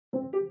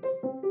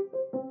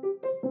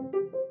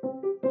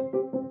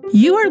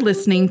You are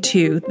listening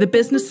to the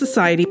Business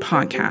Society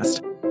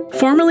podcast,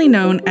 formerly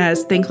known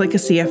as Think Like a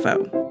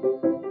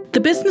CFO. The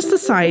Business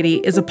Society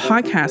is a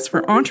podcast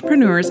for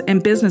entrepreneurs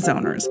and business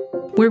owners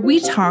where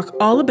we talk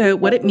all about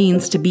what it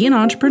means to be an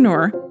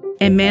entrepreneur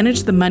and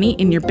manage the money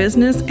in your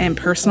business and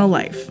personal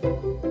life.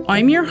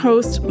 I'm your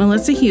host,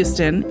 Melissa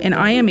Houston, and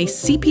I am a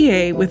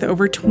CPA with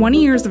over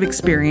 20 years of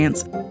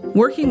experience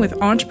working with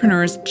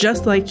entrepreneurs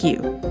just like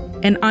you.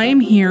 And I am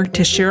here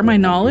to share my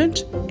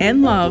knowledge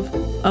and love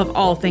of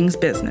all things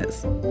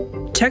business.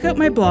 Check out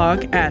my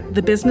blog at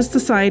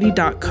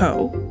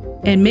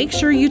thebusinesssociety.co and make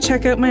sure you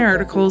check out my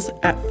articles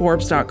at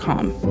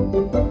Forbes.com.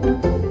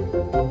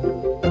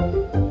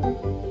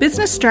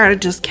 Business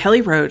strategist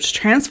Kelly Roach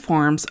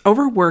transforms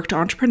overworked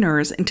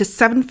entrepreneurs into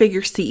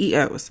seven-figure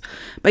CEOs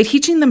by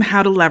teaching them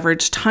how to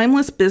leverage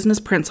timeless business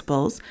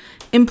principles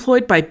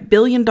employed by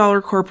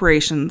billion-dollar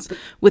corporations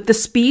with the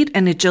speed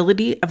and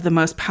agility of the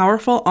most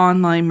powerful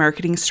online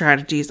marketing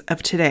strategies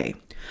of today.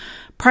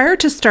 Prior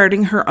to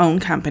starting her own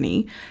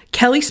company,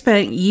 Kelly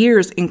spent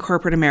years in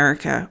corporate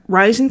America,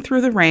 rising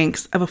through the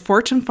ranks of a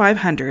Fortune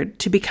 500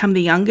 to become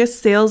the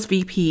youngest sales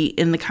VP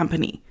in the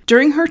company.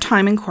 During her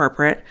time in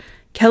corporate,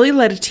 Kelly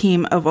led a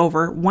team of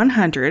over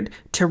 100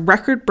 to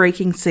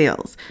record-breaking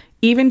sales,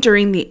 even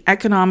during the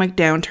economic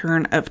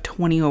downturn of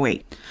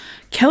 2008.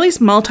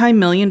 Kelly's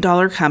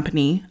multi-million-dollar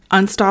company,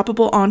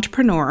 Unstoppable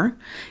Entrepreneur,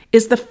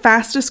 is the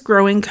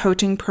fastest-growing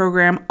coaching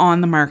program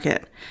on the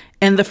market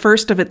and the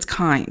first of its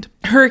kind.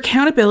 Her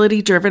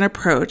accountability-driven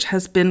approach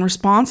has been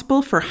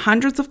responsible for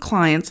hundreds of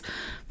clients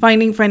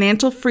finding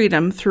financial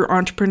freedom through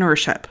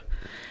entrepreneurship.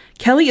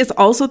 Kelly is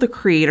also the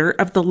creator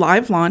of the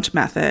Live Launch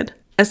Method,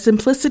 a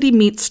simplicity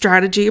meets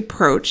strategy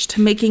approach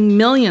to making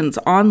millions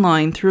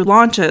online through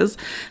launches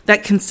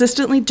that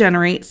consistently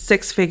generate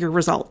six-figure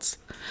results.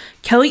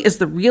 Kelly is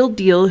the real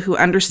deal who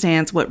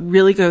understands what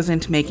really goes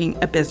into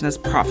making a business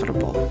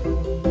profitable.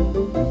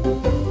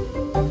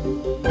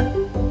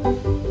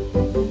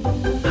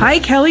 Hi,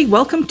 Kelly.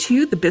 Welcome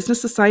to the Business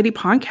Society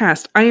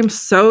podcast. I am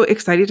so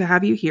excited to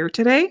have you here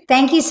today.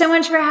 Thank you so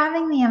much for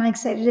having me. I'm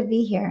excited to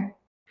be here.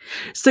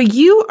 So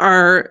you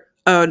are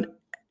an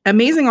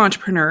amazing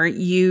entrepreneur.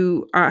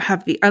 You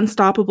have the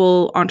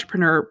Unstoppable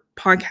Entrepreneur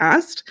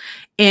podcast,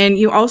 and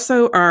you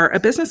also are a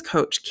business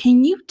coach.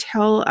 Can you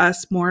tell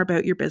us more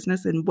about your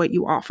business and what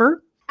you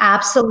offer?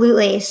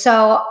 Absolutely.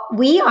 So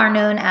we are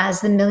known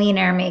as the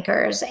Millionaire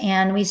Makers,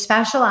 and we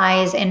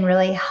specialize in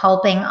really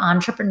helping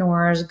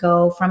entrepreneurs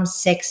go from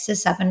 6 to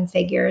 7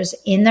 figures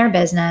in their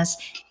business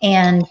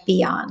and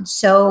beyond.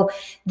 So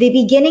the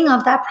beginning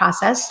of that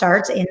process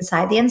starts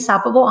inside the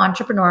Unstoppable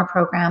Entrepreneur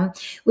Program,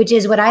 which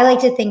is what I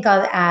like to think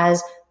of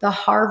as the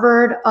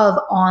Harvard of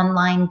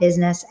online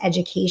business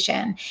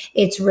education.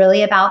 It's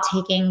really about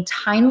taking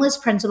timeless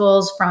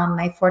principles from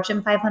my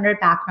Fortune 500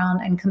 background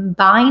and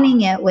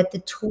combining it with the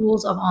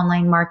tools of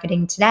online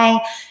marketing today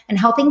and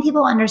helping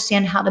people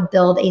understand how to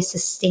build a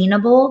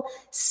sustainable,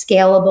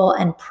 scalable,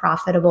 and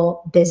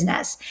profitable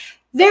business.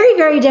 Very,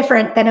 very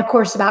different than a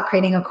course about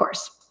creating a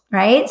course,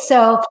 right?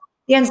 So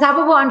the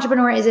Unstoppable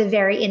Entrepreneur is a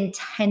very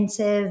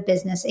intensive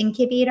business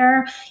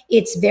incubator.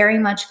 It's very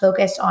much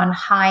focused on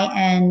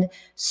high-end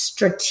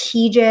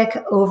strategic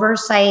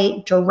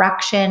oversight,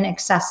 direction,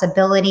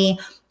 accessibility.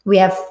 We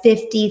have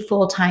 50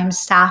 full-time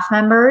staff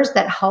members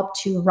that help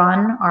to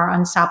run our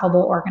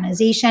Unstoppable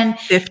organization.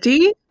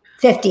 50?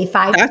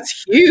 55.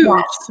 That's huge.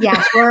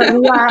 Yes.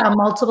 We are a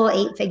multiple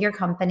 8-figure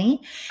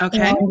company. Okay.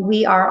 And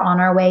we are on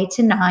our way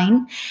to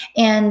 9.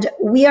 And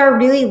we are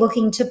really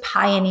looking to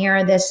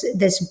pioneer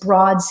this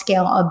broad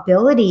scale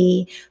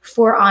ability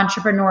for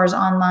entrepreneurs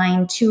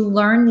online to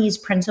learn these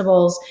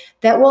principles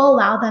that will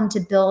allow them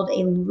to build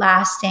a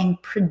lasting,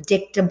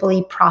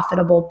 predictably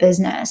profitable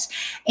business.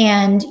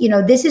 And,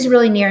 this is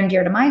really near and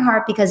dear to my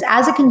heart because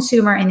as a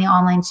consumer in the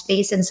online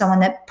space and someone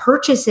that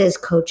purchases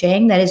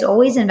coaching, that is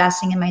always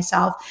investing in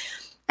myself,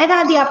 I've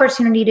had the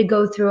opportunity to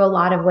go through a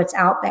lot of what's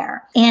out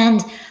there.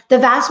 And the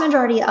vast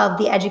majority of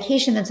the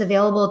education that's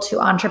available to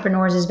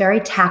entrepreneurs is very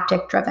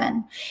tactic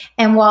driven.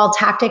 And while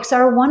tactics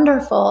are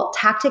wonderful,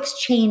 tactics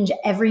change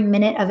every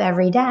minute of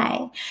every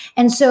day.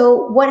 And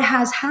so what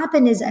has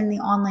happened is in the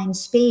online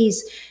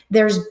space,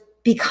 there's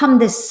become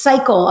this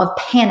cycle of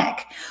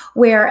panic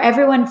where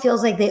everyone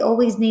feels like they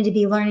always need to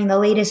be learning the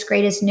latest,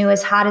 greatest,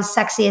 newest, hottest,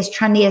 sexiest,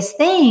 trendiest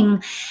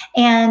thing.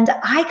 And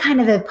I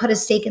kind of have put a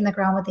stake in the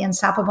ground with the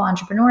Unstoppable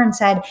Entrepreneur and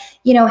said,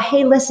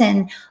 hey,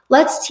 listen,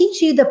 let's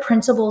teach you the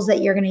principles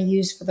that you're going to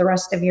use for the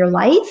rest of your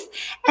life.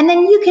 And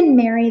then you can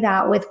marry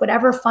that with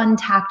whatever fun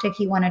tactic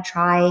you want to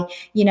try,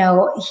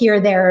 here,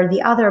 there, or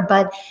the other.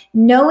 But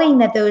knowing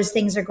that those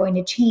things are going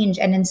to change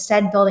and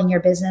instead building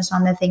your business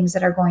on the things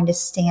that are going to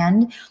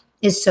stand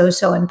is so,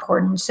 so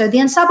important. So the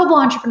Unstoppable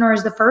Entrepreneur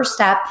is the first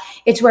step.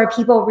 It's where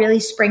people really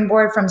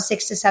springboard from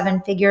 6 to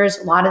 7 figures.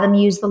 A lot of them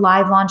use the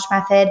Live Launch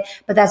Method,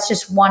 but that's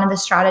just one of the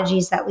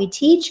strategies that we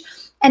teach.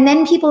 And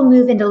then people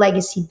move into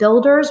Legacy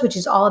Builders, which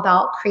is all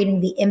about creating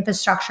the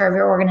infrastructure of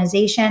your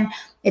organization.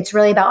 It's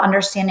really about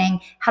understanding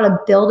how to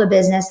build a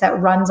business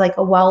that runs like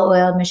a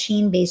well-oiled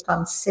machine based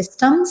on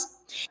systems.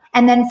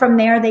 And then from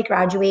there, they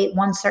graduate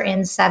once they're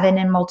in 7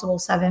 and multiple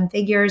 7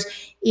 figures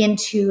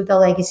into the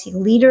Legacy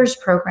Leaders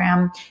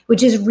Program,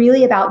 which is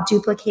really about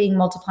duplicating,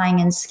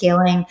 multiplying, and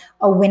scaling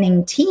a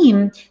winning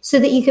team so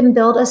that you can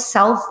build a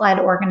self-led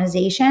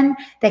organization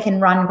that can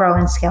run, grow,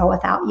 and scale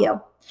without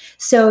you.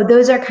 So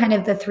those are kind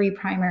of the 3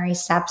 primary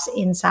steps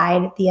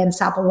inside the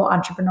Unstoppable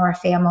Entrepreneur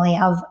family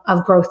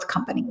of growth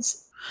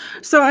companies.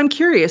 So I'm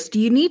curious, do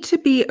you need to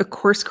be a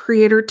course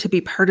creator to be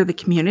part of the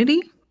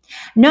community?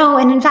 No.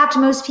 And in fact,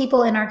 most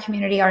people in our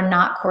community are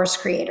not course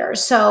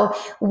creators. So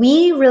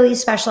we really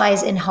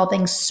specialize in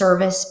helping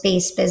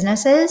service-based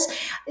businesses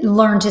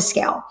learn to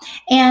scale.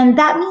 And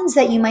that means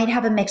that you might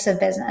have a mix of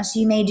business.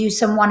 You may do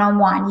some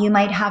one-on-one. You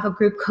might have a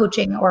group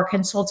coaching or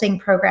consulting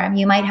program.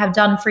 You might have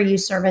done-for-you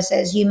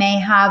services. You may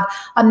have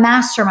a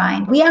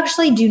mastermind. We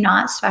actually do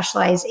not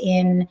specialize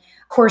in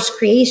course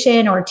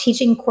creation or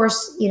teaching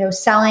course,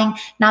 selling.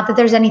 Not that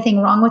there's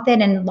anything wrong with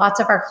it. And lots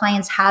of our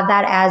clients have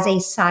that as a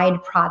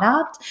side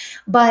product,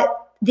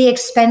 but the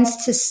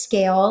expense to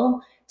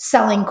scale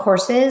selling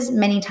courses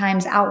many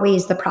times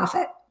outweighs the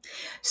profit.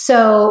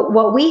 So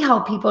what we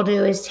help people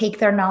do is take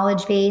their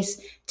knowledge base,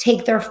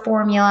 take their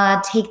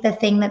formula, take the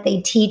thing that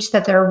they teach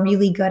that they're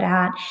really good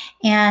at,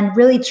 and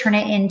really turn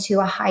it into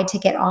a high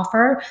ticket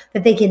offer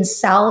that they can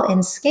sell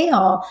and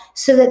scale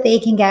so that they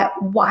can get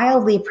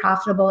wildly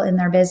profitable in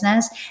their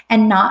business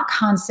and not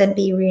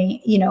constantly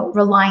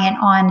reliant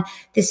on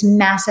this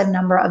massive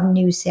number of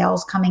new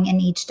sales coming in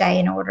each day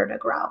in order to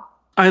grow.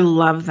 I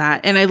love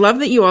that. And I love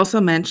that you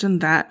also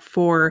mentioned that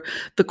for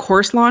the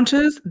course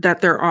launches, that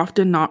they're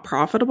often not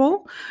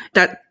profitable.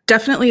 That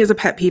definitely is a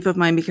pet peeve of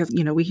mine because,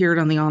 we hear it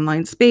on the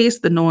online space,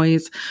 the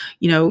noise,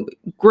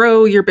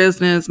 grow your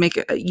business, make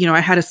it, I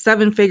had a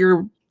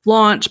 7-figure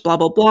launch, blah,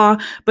 blah, blah,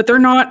 but they're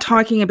not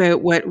talking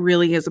about what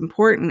really is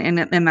important.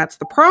 And that's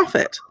the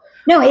profit.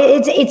 No,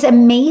 it's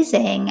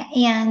amazing.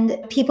 And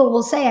people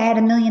will say, I had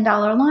 $1 million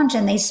launch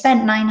and they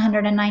spent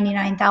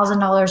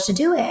 $999,000 to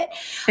do it.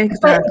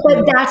 Exactly.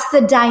 But that's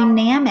the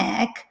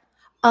dynamic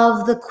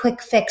of the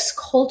quick fix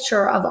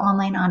culture of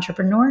online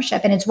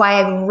entrepreneurship. And it's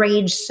why I've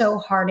raged so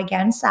hard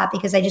against that,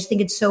 because I just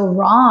think it's so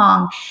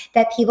wrong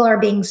that people are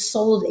being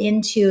sold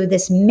into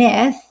this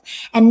myth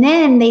and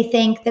then they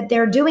think that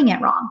they're doing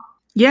it wrong.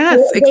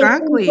 Yes,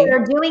 exactly.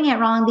 They're doing it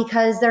wrong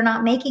because they're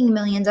not making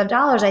millions of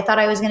dollars. I thought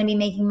I was going to be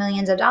making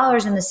millions of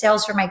dollars and the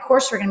sales for my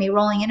course were going to be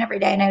rolling in every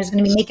day and I was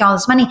going to be making all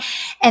this money.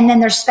 And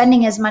then they're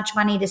spending as much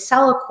money to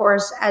sell a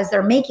course as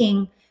they're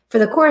making for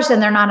the course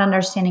and they're not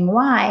understanding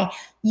why.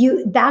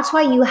 That's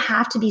why you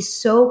have to be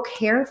so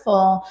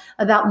careful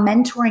about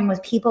mentoring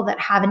with people that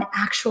have an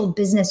actual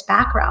business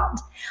background.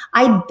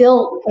 I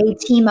built a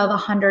team of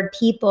 100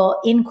 people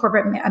in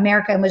corporate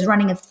America and was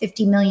running a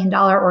 $50 million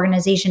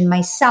organization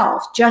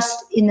myself,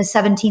 just in the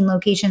 17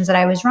 locations that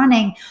I was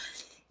running.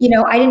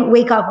 I didn't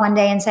wake up one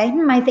day and say,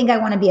 I think I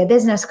want to be a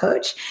business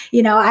coach.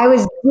 I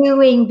was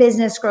doing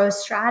business growth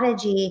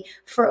strategy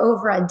for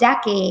over a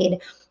decade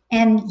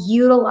and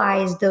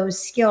utilize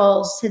those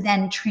skills to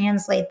then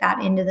translate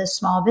that into the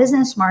small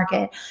business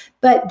market.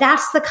 But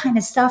that's the kind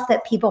of stuff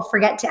that people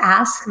forget to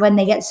ask when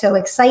they get so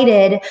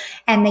excited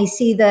and they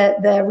see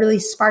the really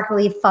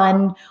sparkly,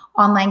 fun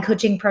online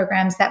coaching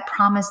programs that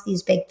promise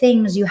these big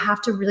things. You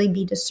have to really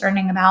be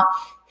discerning about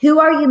who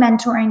are you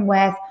mentoring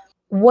with,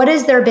 what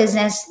is their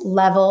business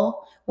level,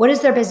 what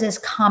is their business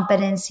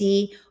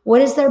competency?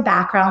 What is their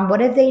background? What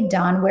have they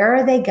done? Where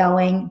are they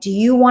going? Do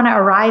you want to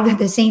arrive at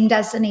the same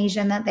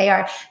destination that they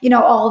are?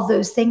 All of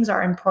those things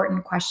are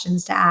important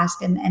questions to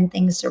ask and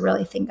things to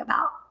really think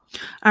about.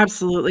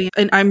 Absolutely.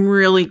 And I'm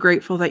really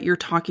grateful that you're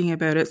talking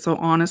about it so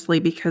honestly,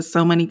 because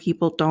so many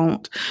people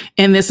don't.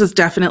 And this is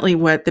definitely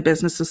what the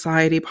Business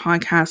Society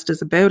podcast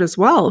is about as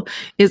well,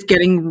 is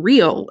getting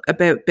real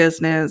about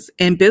business.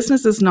 And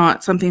business is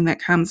not something that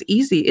comes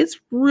easy. It's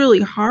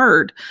really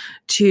hard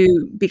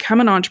to become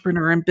an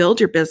entrepreneur and build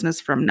your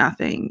business from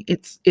nothing.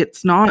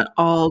 It's not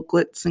all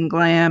glitz and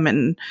glam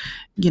and,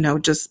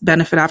 just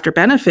benefit after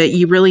benefit.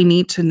 You really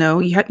need to know,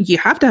 you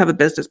have to have a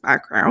business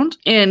background.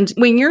 And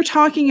when you're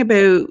talking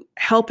about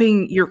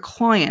helping your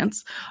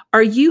clients,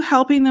 are you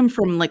helping them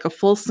from like a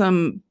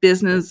fulsome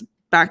business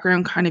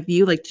background kind of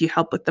view? Like, do you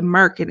help with the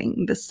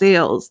marketing, the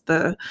sales,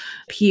 the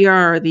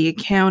PR, the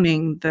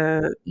accounting,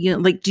 do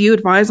you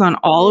advise on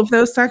all of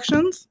those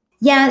sections?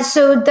 Yeah,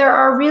 so there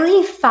are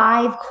really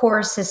 5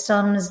 core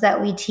systems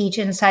that we teach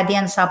inside the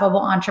Unstoppable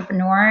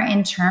Entrepreneur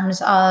in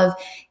terms of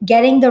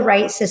getting the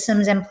right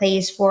systems in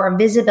place for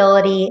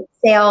visibility,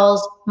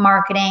 sales,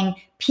 marketing,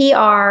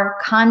 PR,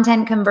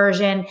 content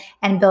conversion,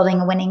 and building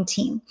a winning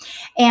team.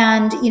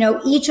 And,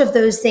 each of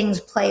those things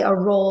play a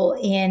role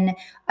in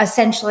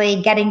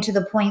essentially getting to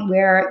the point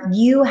where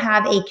you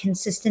have a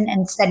consistent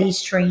and steady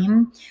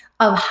stream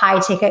of high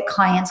ticket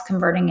clients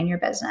converting in your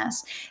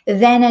business.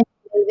 Then as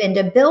move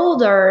into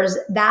builders,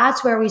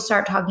 that's where we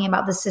start talking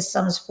about the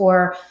systems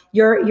for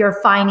your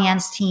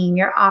finance team,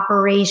 your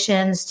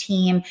operations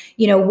team.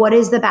 What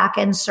is the back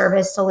end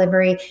service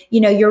delivery?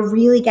 You're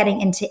really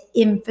getting into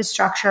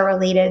infrastructure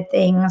related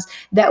things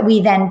that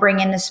we then bring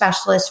in the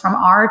specialists from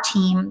our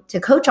team to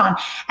coach on.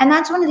 And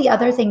that's one of the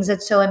other things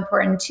that's so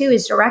important too,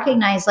 is to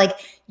recognize, like,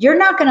 you're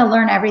not going to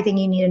learn everything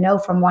you need to know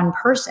from one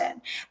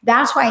person.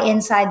 That's why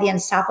inside the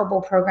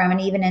Unstoppable program,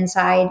 and even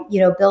inside,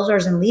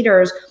 builders and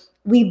leaders,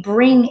 we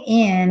bring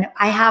in,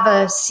 I have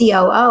a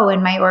COO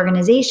in my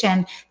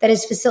organization that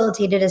has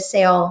facilitated a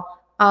sale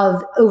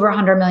of over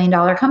 $100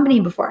 million company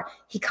before.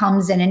 He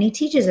comes in and he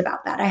teaches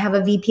about that. I have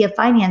a VP of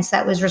finance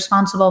that was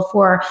responsible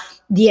for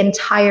the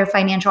entire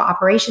financial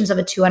operations of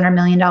a $200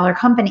 million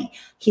company.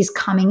 He's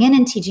coming in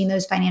and teaching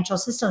those financial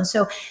systems.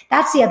 So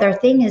that's the other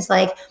thing, is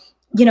like,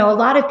 a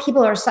lot of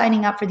people are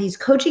signing up for these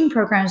coaching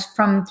programs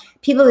from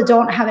people that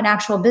don't have an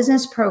actual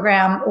business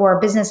program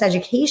or business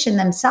education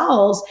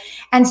themselves.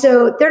 And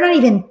so they're not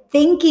even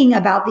thinking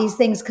about these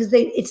things because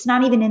it's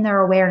not even in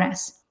their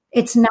awareness.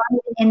 It's not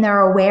in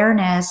their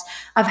awareness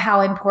of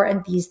how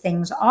important these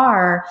things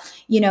are.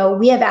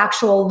 We have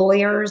actual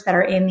lawyers that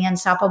are in the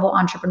Unstoppable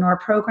Entrepreneur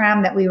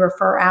program that we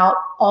refer out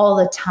all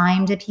the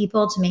time to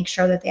people to make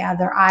sure that they have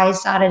their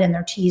I's dotted and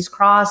their T's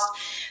crossed.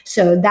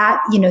 So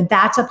that,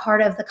 that's a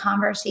part of the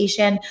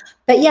conversation.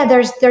 But yeah,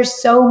 there's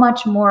so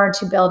much more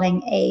to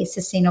building a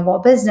sustainable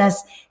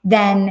business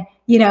than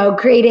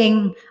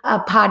creating a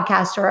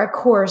podcast or a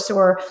course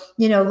or,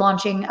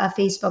 launching a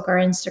Facebook or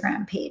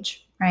Instagram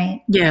page.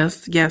 Right?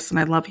 Yes. And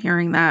I love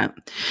hearing that.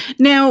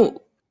 Now,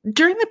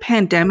 during the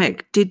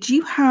pandemic, did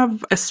you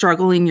have a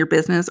struggle in your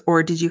business,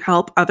 or did you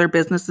help other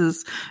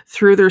businesses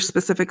through their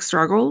specific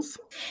struggles?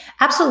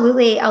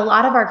 Absolutely. A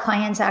lot of our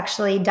clients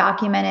actually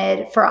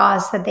documented for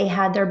us that they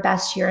had their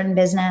best year in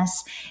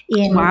business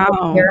in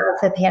the year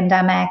of the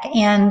pandemic.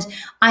 And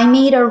I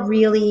made a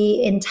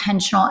really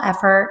intentional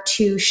effort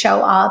to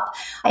show up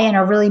in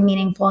a really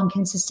meaningful and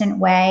consistent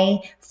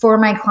way for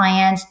my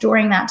clients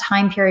during that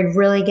time period,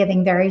 really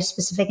giving very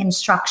specific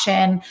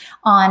instruction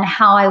on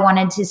how I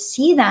wanted to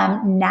see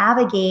them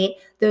navigate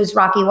those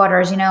rocky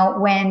waters.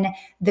 When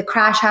the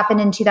crash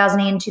happened in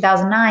 2008 and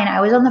 2009, I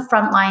was on the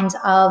front lines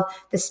of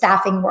the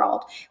staffing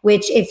world,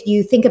 which, if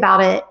you think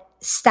about it,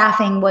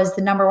 staffing was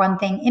the number one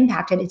thing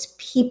impacted. It's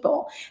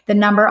people, the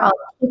number of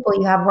people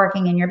you have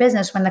working in your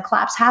business. When the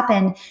collapse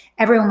happened,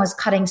 everyone was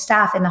cutting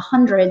staff in the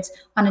hundreds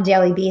on a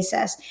daily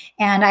basis.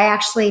 And I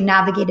actually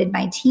navigated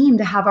my team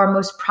to have our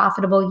most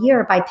profitable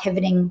year by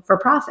pivoting for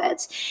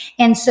profits.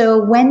 And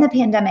so when the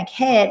pandemic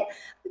hit,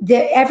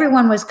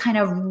 everyone was kind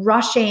of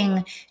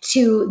rushing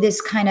to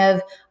this kind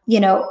of,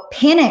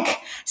 panic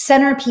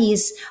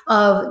centerpiece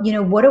of,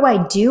 what do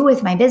I do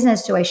with my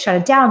business? Do I shut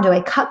it down? Do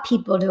I cut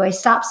people? Do I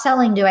stop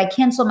selling? Do I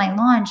cancel my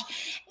launch?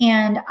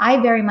 And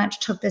I very much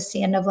took the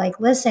stand of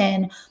like,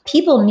 listen,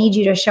 people need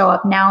you to show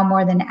up now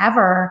more than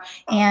ever.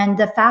 And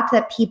the fact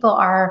that people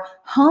are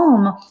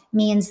home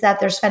means that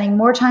they're spending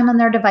more time on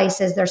their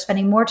devices. They're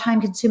spending more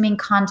time consuming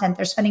content.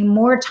 They're spending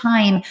more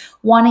time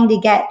wanting to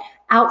get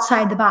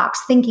outside the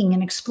box, thinking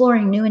and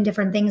exploring new and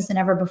different things than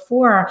ever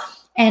before.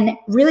 And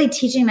really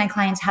teaching my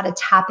clients how to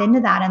tap into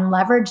that and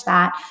leverage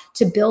that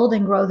to build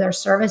and grow their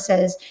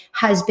services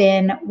has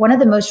been one of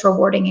the most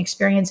rewarding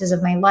experiences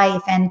of my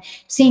life. And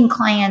seeing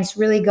clients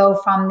really go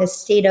from this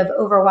state of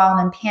overwhelm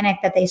and panic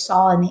that they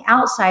saw in the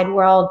outside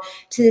world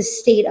to this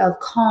state of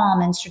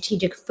calm and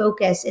strategic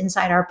focus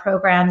inside our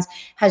programs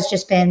has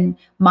just been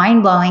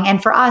mind-blowing.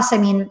 And for us,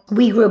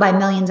 we grew by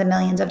millions and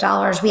millions of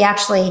dollars. We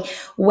actually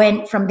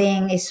went from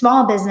being a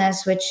small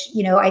business, which,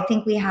 I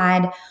think we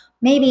had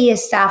maybe a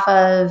staff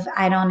of,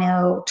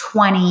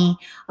 20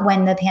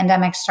 when the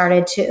pandemic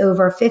started, to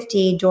over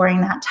 50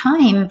 during that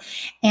time.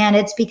 And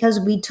it's because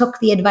we took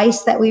the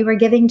advice that we were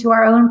giving to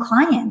our own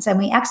clients and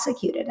we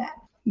executed it.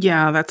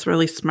 Yeah, that's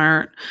really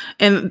smart.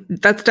 And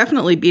that's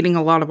definitely beating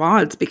a lot of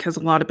odds, because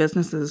a lot of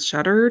businesses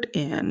shuttered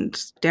and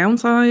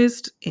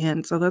downsized.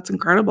 And so that's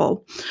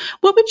incredible.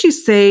 What would you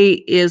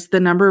say is the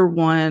number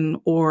one,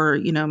 or,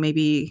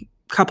 maybe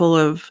couple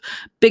of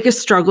biggest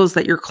struggles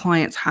that your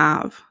clients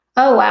have?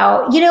 Oh,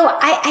 wow.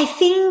 I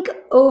think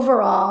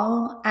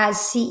overall,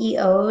 as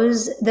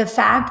CEOs, the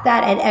fact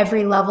that at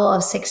every level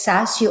of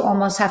success, you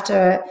almost have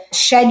to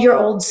shed your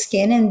old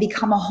skin and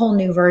become a whole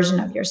new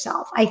version of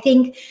yourself. I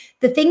think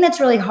the thing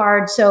that's really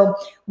hard, so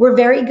we're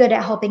very good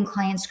at helping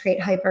clients create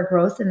hyper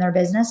growth in their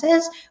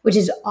businesses, which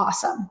is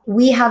awesome.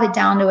 We have it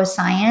down to a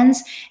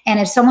science.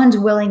 And if someone's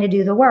willing to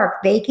do the work,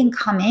 they can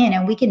come in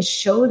and we can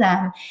show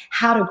them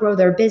how to grow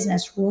their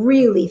business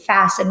really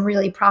fast and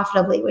really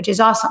profitably, which is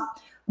awesome.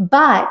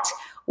 But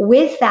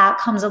with that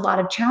comes a lot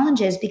of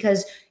challenges,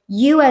 because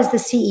you as the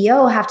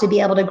CEO have to be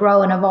able to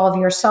grow and evolve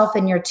yourself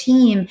and your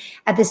team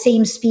at the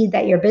same speed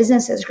that your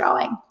business is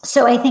growing.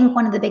 So I think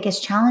one of the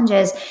biggest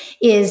challenges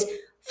is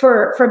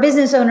for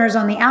business owners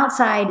on the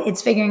outside,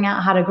 it's figuring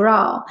out how to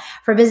grow.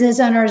 For business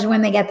owners,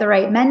 when they get the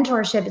right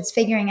mentorship, it's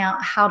figuring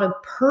out how to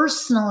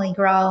personally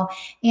grow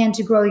and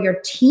to grow your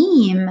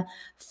team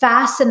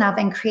fast enough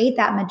and create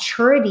that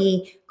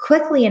maturity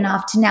quickly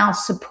enough to now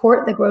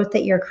support the growth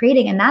that you're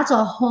creating. And that's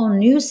a whole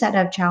new set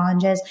of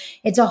challenges.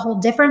 It's a whole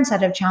different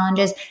set of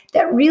challenges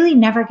that really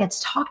never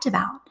gets talked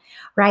about,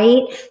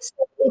 right? So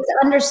it's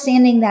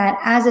understanding that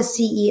as a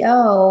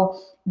CEO,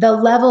 the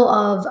level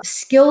of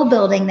skill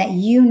building that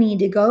you need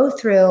to go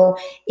through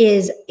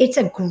it's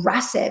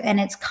aggressive and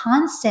it's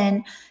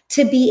constant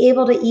to be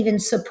able to even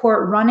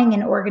support running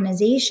an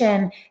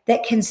organization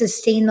that can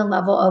sustain the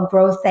level of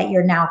growth that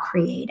you're now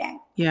creating.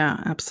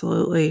 Yeah,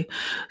 absolutely.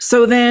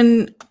 So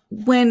then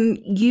when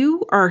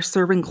you are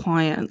serving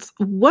clients,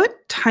 what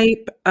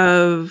type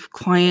of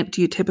client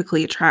do you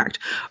typically attract?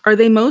 Are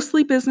they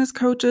mostly business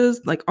coaches,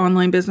 like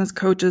online business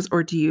coaches,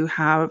 or do you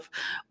have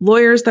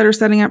lawyers that are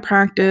setting up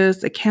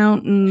practice,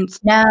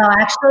 accountants? No,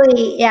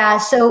 actually, yeah.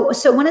 So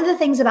one of the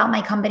things about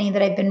my company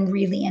that I've been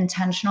really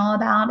intentional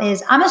about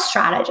is I'm a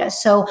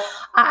strategist. So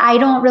I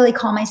don't really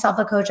call myself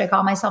a coach. I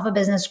call myself a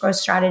business growth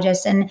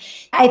strategist. And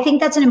I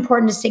think that's an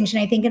important distinction.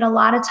 I think in a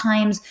lot of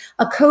times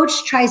a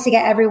coach tries to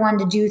get everyone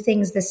to do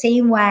things the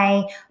same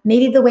way,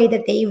 maybe the way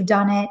that they've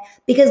done it,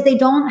 because they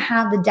don't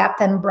have the depth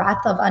and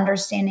breadth of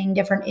understanding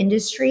different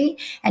industry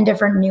and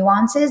different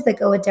nuances that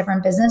go with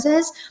different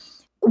businesses.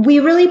 We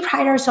really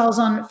pride ourselves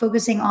on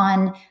focusing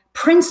on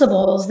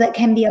principles that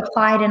can be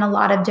applied in a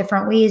lot of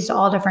different ways to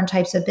all different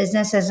types of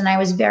businesses. And I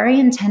was very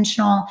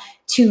intentional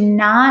to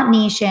not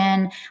niche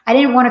in. I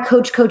didn't want to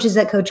coach coaches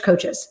that coach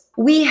coaches.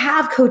 We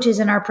have coaches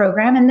in our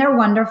program and they're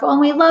wonderful and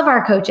we love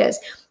our coaches,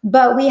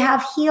 but we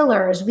have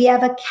healers, we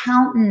have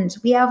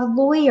accountants, we have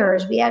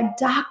lawyers, we have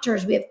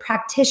doctors, we have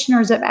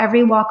practitioners of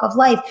every walk of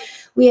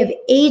life. We have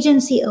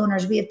agency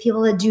owners, we have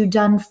people that do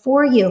done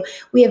for you.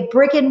 We have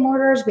brick and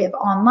mortars, we have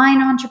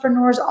online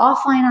entrepreneurs,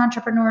 offline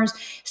entrepreneurs.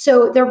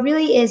 So there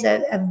really is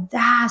a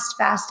vast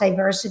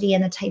diversity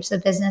in the types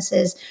of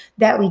businesses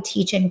that we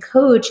teach and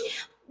coach.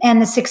 And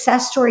the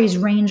success stories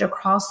range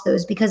across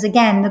those because,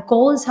 again, the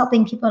goal is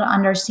helping people to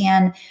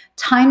understand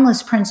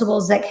timeless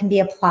principles that can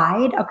be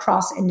applied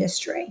across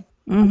industry.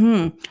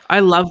 Mm-hmm. I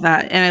love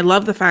that. And I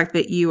love the fact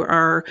that you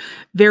are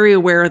very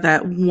aware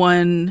that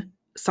one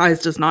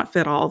size does not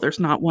fit all. There's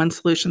not one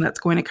solution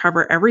that's going to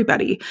cover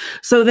everybody.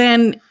 So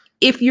then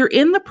if you're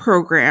in the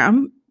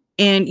program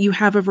and you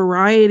have a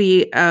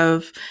variety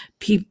of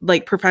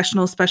like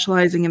professionals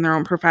specializing in their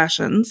own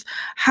professions,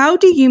 how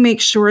do you make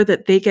sure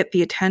that they get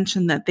the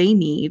attention that they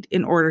need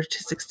in order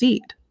to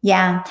succeed?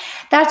 Yeah,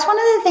 that's one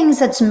of the things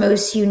that's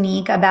most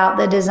unique about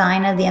the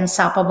design of the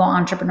Unstoppable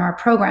Entrepreneur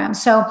Program.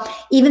 So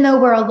even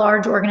though we're a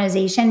large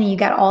organization and you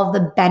get all of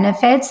the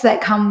benefits that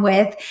come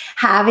with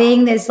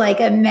having this like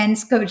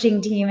immense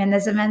coaching team and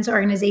this immense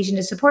organization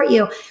to support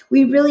you,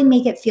 we really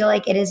make it feel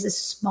like it is a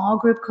small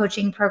group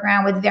coaching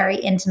program with very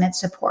intimate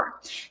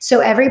support. So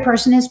every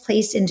person is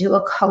placed into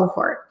a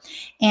cohort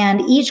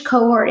and each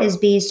cohort is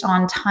based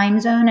on time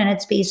zone and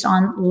it's based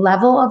on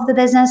level of the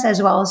business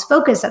as well as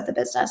focus of the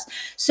business.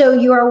 So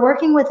you are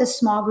working with a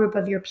small group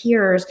of your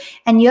peers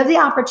and you have the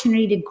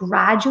opportunity to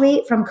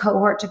graduate from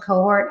cohort to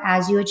cohort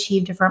as you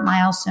achieve different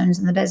milestones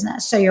in the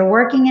business. So you're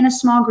working in a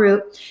small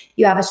group,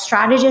 you have a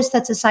strategist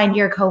that's assigned to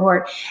your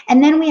cohort,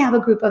 and then we have a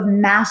group of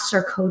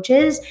master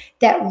coaches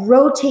that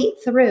rotate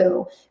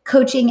through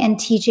coaching and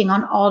teaching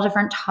on all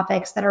different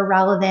topics that are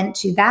relevant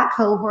to that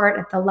cohort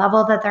at the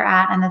level that they're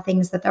at and the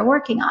things that they're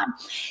working on.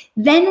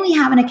 Then we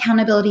have an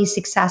accountability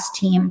success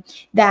team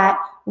that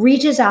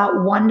reaches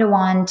out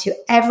one-to-one to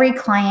every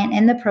client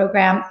in the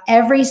program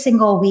every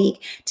single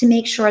week to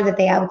make sure that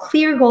they have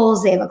clear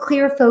goals, they have a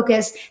clear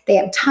focus, they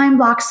have time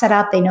blocks set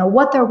up, they know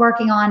what they're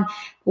working on,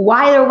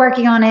 why they're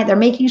working on it, they're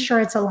making sure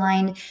it's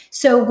aligned.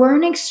 So we're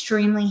an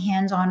extremely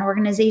hands-on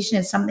organization.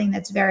 It's something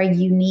that's very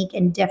unique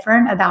and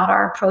different about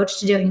our approach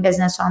to doing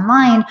business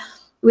online,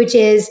 which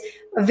is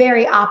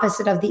very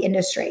opposite of the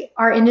industry.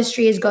 Our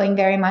industry is going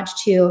very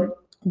much to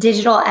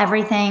digital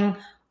everything,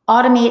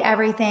 automate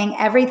everything.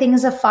 Everything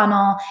is a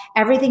funnel.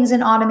 Everything's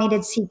an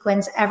automated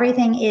sequence.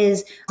 Everything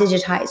is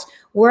digitized.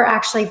 We're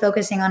actually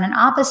focusing on an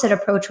opposite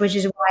approach, which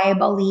is why I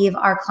believe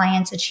our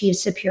clients achieve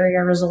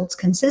superior results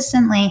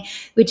consistently,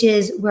 which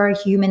is we're a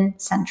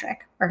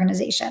human-centric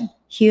organization.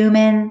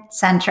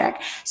 Human-centric.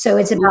 So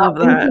it's about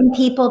thinking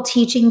people,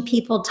 teaching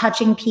people,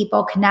 touching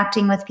people,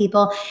 connecting with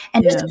people,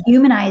 and just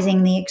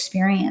humanizing the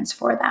experience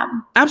for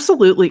them.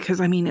 Absolutely.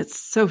 Because I mean, it's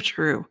so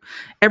true.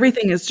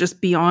 Everything is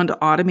just beyond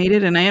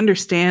automated. And I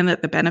understand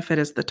that the benefit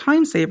is the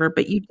time saver,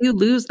 but you do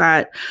lose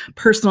that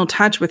personal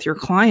touch with your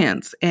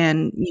clients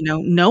and, you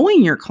know,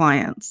 knowing your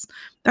clients.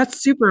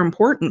 That's super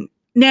important.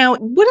 Now,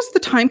 what is the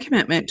time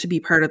commitment to be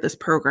part of this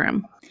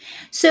program?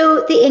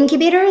 So the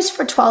incubator is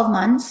for 12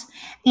 months.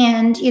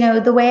 And, you know,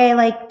 the way I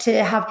like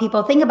to have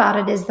people think about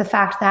it is the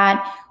fact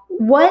that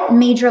what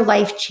major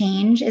life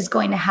change is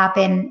going to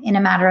happen in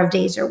a matter of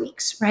days or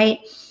weeks, right?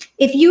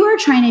 If you are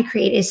trying to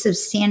create a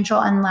substantial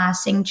and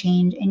lasting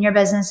change in your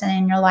business and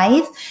in your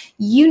life,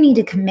 you need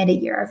to commit a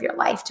year of your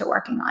life to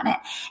working on it.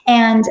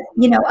 And,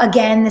 you know,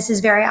 again, this is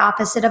very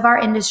opposite of our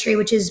industry,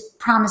 which is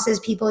promises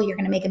people you're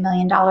going to make $1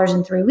 million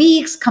in 3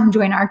 weeks. Come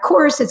join our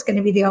course. It's going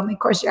to be the only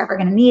course you're ever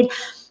going to need.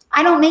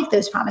 I don't make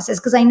those promises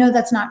because I know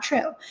that's not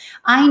true.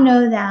 I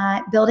know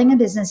that building a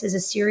business is a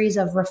series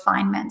of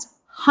refinements,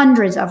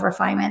 hundreds of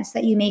refinements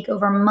that you make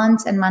over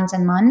months and months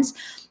and months.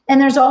 And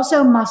there's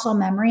also muscle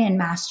memory and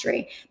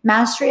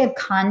mastery of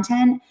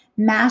content,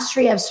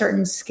 mastery of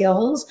certain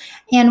skills.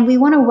 And we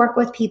want to work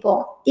with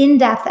people in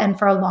depth and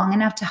for long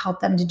enough to help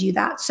them to do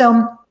that.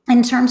 So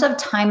in terms of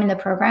time in the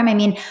program, I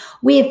mean,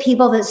 we have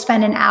people that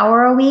spend an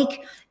hour a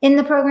week in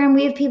the program.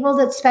 We have people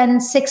that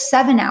spend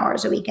 6-7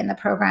 hours a week in the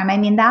program. I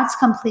mean, that's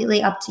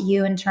completely up to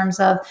you in terms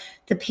of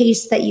the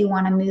pace that you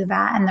want to move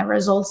at and the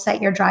results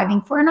that you're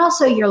driving for, and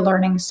also your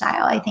learning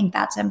style. I think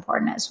that's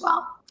important as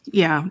well.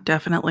 Yeah,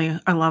 definitely.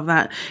 I love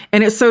that.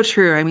 And it's so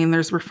true. I mean,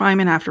 there's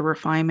refinement after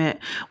refinement.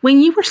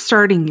 When you were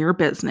starting your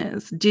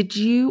business, did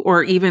you,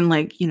 or even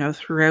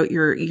throughout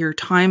your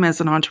time as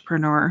an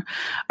entrepreneur,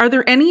 are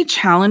there any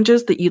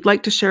challenges that you'd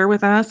like to share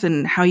with us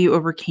and how you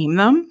overcame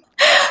them?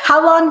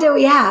 How long do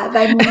we have?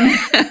 I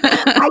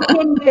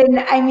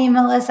mean,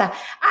 Melissa,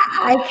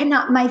 I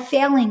cannot, my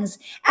failings,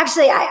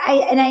 actually,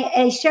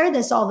 I share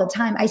this all the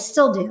time. I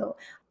still do.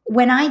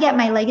 When I get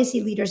my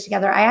legacy leaders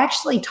together, I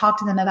actually talk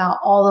to them about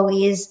all the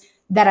ways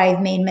that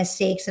I've made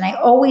mistakes. And I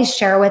always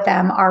share with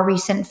them our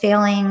recent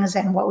failings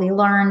and what we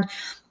learned,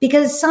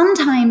 because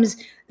sometimes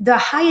the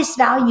highest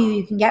value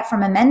you can get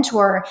from a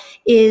mentor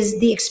is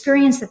the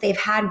experience that they've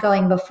had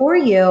going before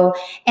you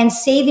and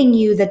saving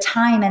you the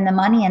time and the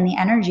money and the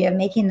energy of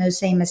making those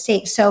same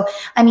mistakes. So,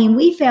 I mean,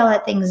 we fail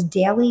at things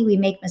daily. We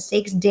make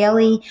mistakes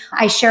daily.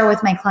 I share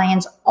with my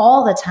clients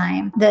all the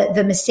time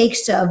the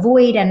mistakes to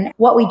avoid and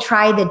what we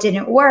tried that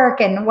didn't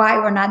work and why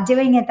we're not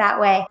doing it that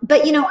way.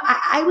 But,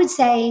 I would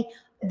say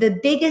the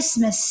biggest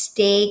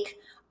mistake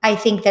I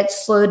think that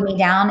slowed me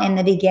down in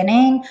the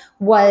beginning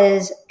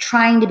was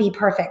trying to be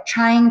perfect,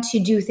 trying to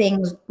do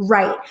things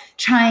right,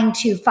 trying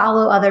to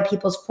follow other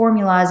people's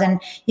formulas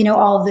and,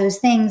 all of those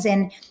things.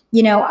 And,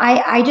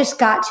 I just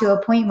got to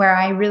a point where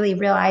I really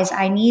realized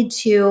I need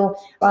to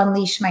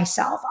unleash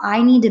myself.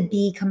 I need to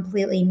be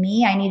completely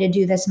me. I need to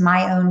do this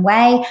my own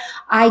way.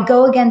 I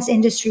go against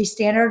industry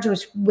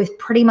standards with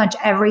pretty much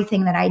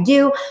everything that I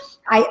do.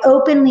 I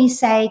openly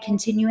say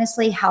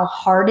continuously how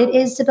hard it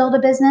is to build a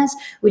business,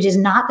 which is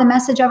not the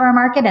message of our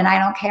market. And I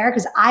don't care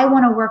because I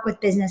want to work with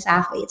business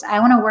athletes. I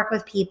want to work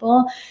with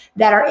people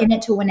that are in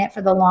it to win it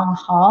for the long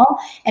haul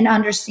and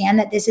understand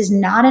that this is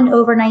not an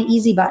overnight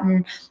easy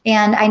button.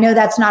 And I know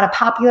that's not a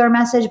popular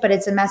message, but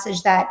it's a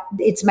message that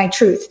it's my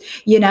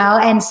truth,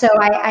 And so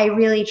I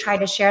really try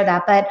to share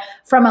that. But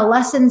from a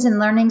lessons and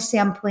learning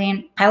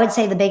standpoint, I would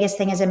say the biggest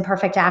thing is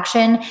imperfect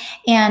action.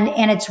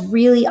 And it's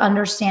really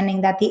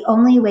understanding that the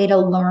only way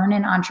to learn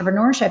in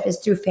entrepreneurship is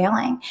through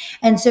failing.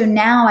 And so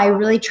now I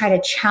really try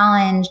to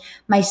challenge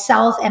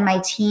myself and my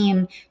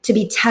team to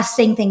be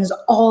testing things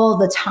all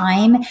the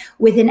time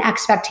with an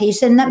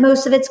expectation that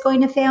most of it's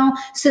going to fail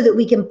so that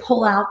we can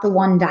pull out the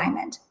one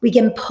diamond. We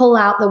can pull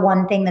out the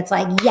one thing that's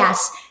like,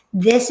 yes,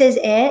 this is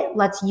it.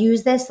 Let's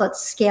use this.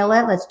 Let's scale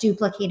it. Let's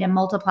duplicate and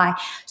multiply.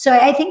 So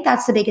I think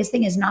that's the biggest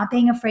thing, is not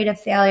being afraid of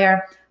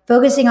failure,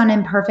 focusing on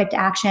imperfect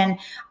action,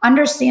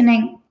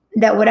 understanding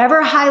that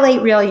whatever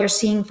highlight reel you're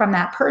seeing from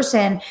that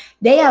person,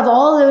 they have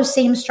all those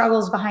same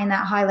struggles behind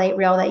that highlight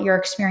reel that you're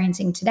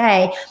experiencing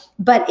today.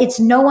 But it's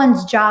no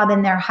one's job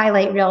in their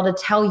highlight reel to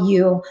tell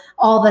you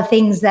all the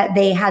things that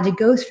they had to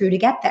go through to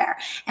get there.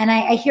 And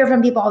I hear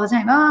from people all the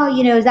time,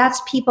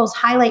 that's people's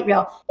highlight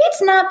reel.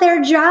 It's not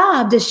their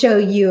job to show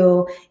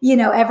you,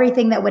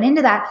 everything that went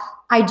into that.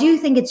 I do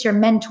think it's your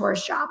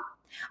mentor's job.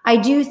 I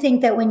do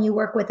think that when you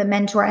work with a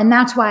mentor, and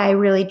that's why I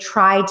really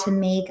try to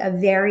make a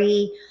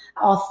very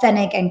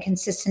authentic and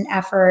consistent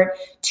effort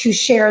to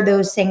share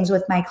those things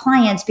with my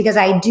clients, because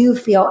I do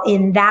feel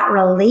in that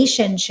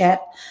relationship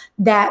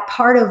that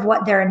part of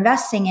what they're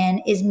investing in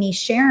is me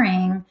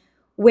sharing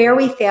where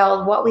we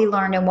failed, what we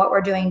learned, and what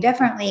we're doing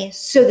differently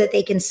so that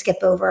they can skip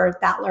over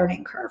that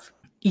learning curve.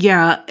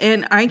 Yeah.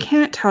 And I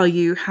can't tell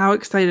you how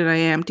excited I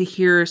am to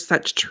hear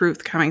such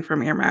truth coming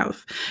from your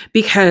mouth,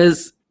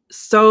 because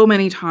so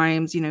many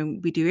times,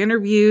 we do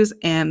interviews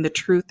and the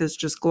truth is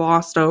just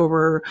glossed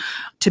over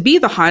to be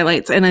the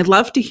highlights. And I'd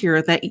love to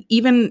hear that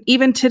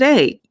even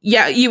today,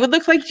 you would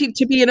look like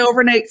to be an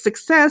overnight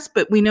success,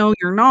 but we know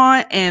you're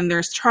not. And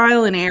there's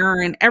trial and error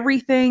and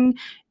everything.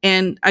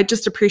 And I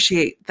just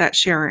appreciate that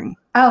sharing.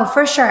 Oh,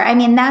 for sure. I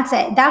mean, that's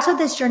it. That's what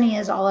this journey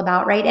is all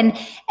about, right? And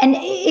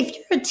if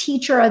you're a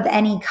teacher of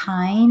any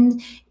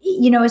kind,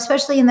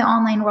 especially in the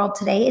online world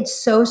today, it's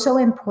so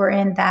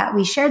important that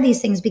we share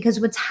these things, because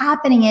what's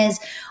happening is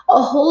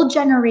a whole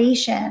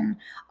generation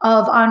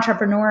of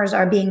entrepreneurs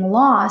are being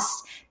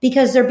lost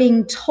because they're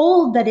being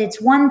told that it's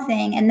one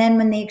thing. And then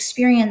when they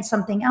experience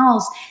something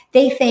else,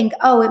 they think,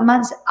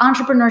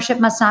 entrepreneurship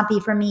must not be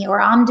for me, or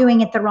I'm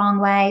doing it the wrong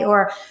way,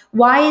 or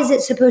why is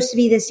it supposed to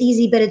be this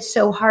easy, but it's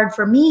so hard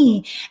for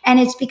me? And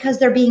it's because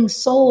they're being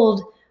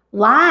sold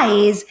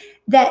lies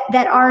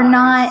that are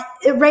not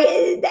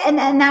right.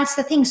 And that's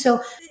the thing.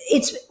 So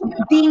it's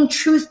being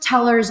truth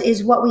tellers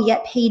is what we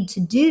get paid to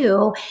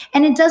do.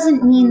 And it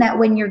doesn't mean that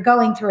when you're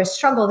going through a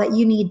struggle that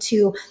you need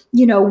to,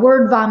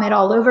 word vomit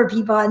all over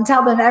people and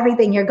tell them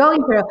everything you're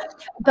going through.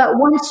 But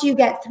once you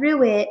get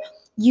through it,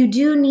 you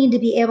do need to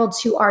be able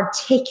to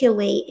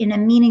articulate in a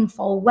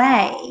meaningful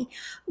way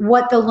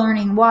what the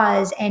learning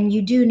was. And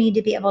you do need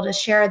to be able to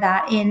share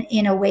that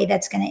in a way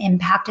that's going to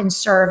impact and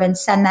serve and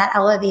send that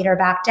elevator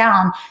back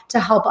down to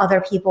help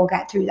other people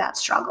get through that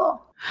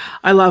struggle.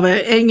 I love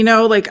it. And,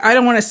 I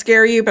don't want to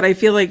scare you, but I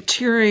feel like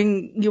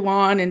cheering you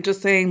on and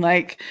just saying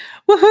woohoo,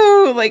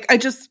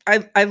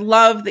 I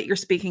love that you're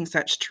speaking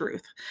such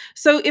truth.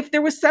 So if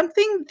there was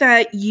something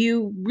that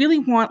you really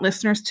want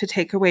listeners to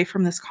take away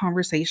from this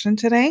conversation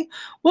today,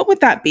 what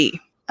would that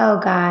be? Oh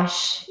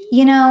gosh.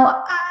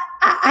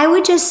 I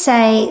would just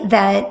say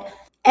that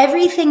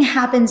everything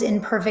happens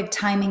in perfect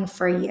timing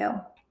for you.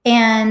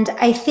 And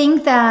I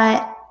think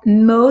that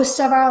most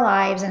of our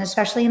lives, and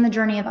especially in the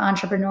journey of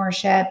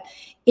entrepreneurship,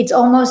 it's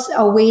almost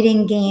a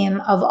waiting game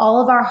of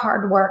all of our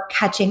hard work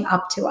catching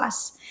up to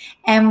us.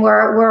 And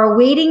we're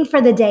waiting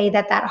for the day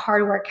that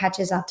hard work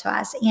catches up to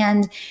us.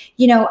 And,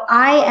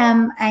 I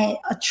am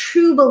a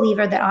true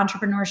believer that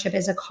entrepreneurship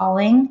is a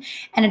calling,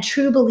 and a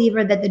true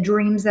believer that the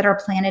dreams that are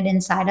planted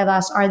inside of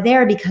us are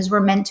there because we're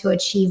meant to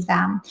achieve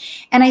them.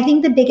 And I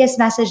think the biggest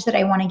message that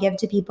I want to give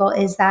to people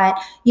is that,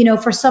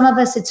 for some of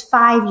us, it's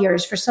 5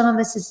 years. For some of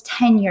us, it's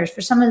 10 years.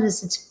 For some of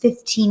us, it's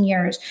 15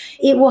 years.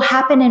 It will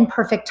happen in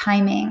perfect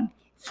timing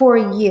for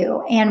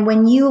you. And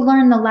when you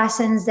learn the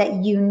lessons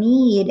that you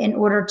need in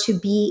order to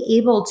be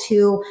able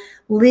to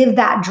live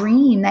that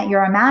dream that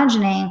you're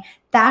imagining,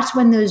 that's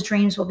when those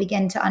dreams will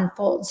begin to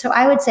unfold. So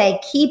I would say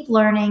keep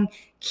learning,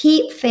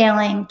 keep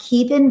failing,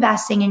 keep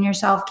investing in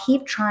yourself,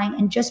 keep trying,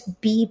 and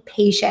just be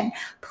patient.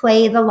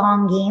 Play the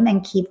long game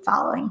and keep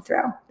following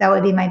through. That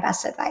would be my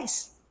best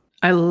advice.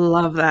 I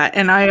love that.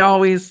 And I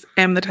always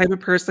am the type of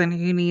person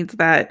who needs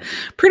that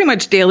pretty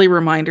much daily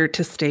reminder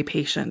to stay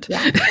patient.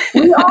 Yeah.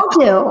 We all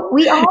do.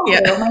 We all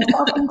do.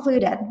 Myself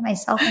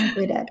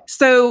included.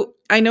 So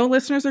I know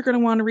listeners are going to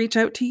want to reach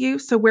out to you.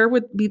 So where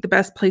would be the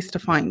best place to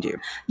find you?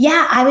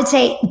 Yeah, I would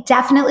say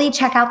definitely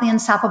check out the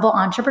Unstoppable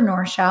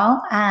Entrepreneur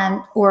Show,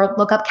 or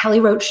look up Kelly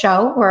Roach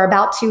Show. We're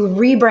about to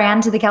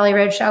rebrand to the Kelly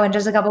Roach Show in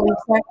just a couple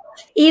weeks.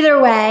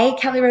 Either way,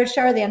 Kelly Roach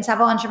Show or the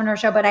Unstoppable Entrepreneur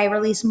Show, but I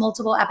release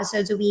multiple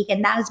episodes a week,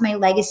 and that is my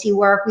legacy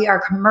work. We are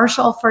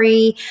commercial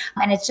free,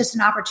 and it's just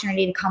an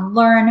opportunity to come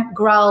learn,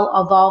 grow,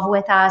 evolve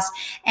with us.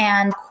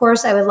 And of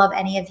course, I would love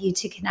any of you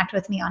to connect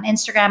with me on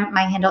Instagram.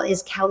 My handle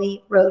is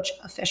Kelly Roach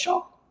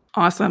Official.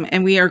 Awesome.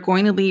 And we are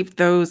going to leave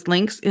those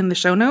links in the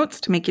show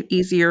notes to make it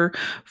easier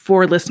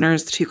for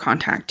listeners to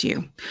contact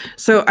you.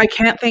 So I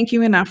can't thank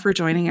you enough for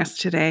joining us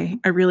today.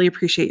 I really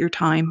appreciate your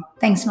time.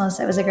 Thanks,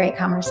 Melissa. It was a great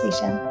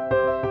conversation.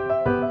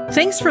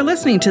 Thanks for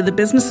listening to the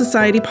Business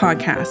Society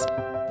podcast.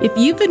 If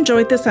you've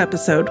enjoyed this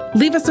episode,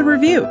 leave us a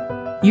review.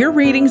 Your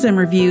ratings and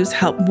reviews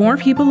help more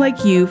people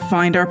like you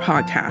find our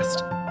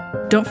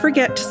podcast. Don't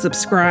forget to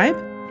subscribe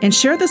and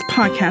share this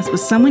podcast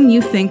with someone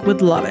you think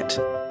would love it.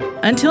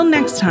 Until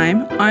next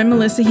time, I'm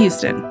Melissa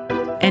Houston.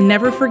 And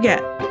never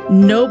forget,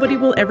 nobody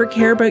will ever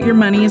care about your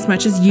money as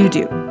much as you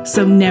do.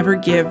 So never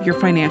give your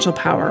financial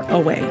power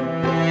away.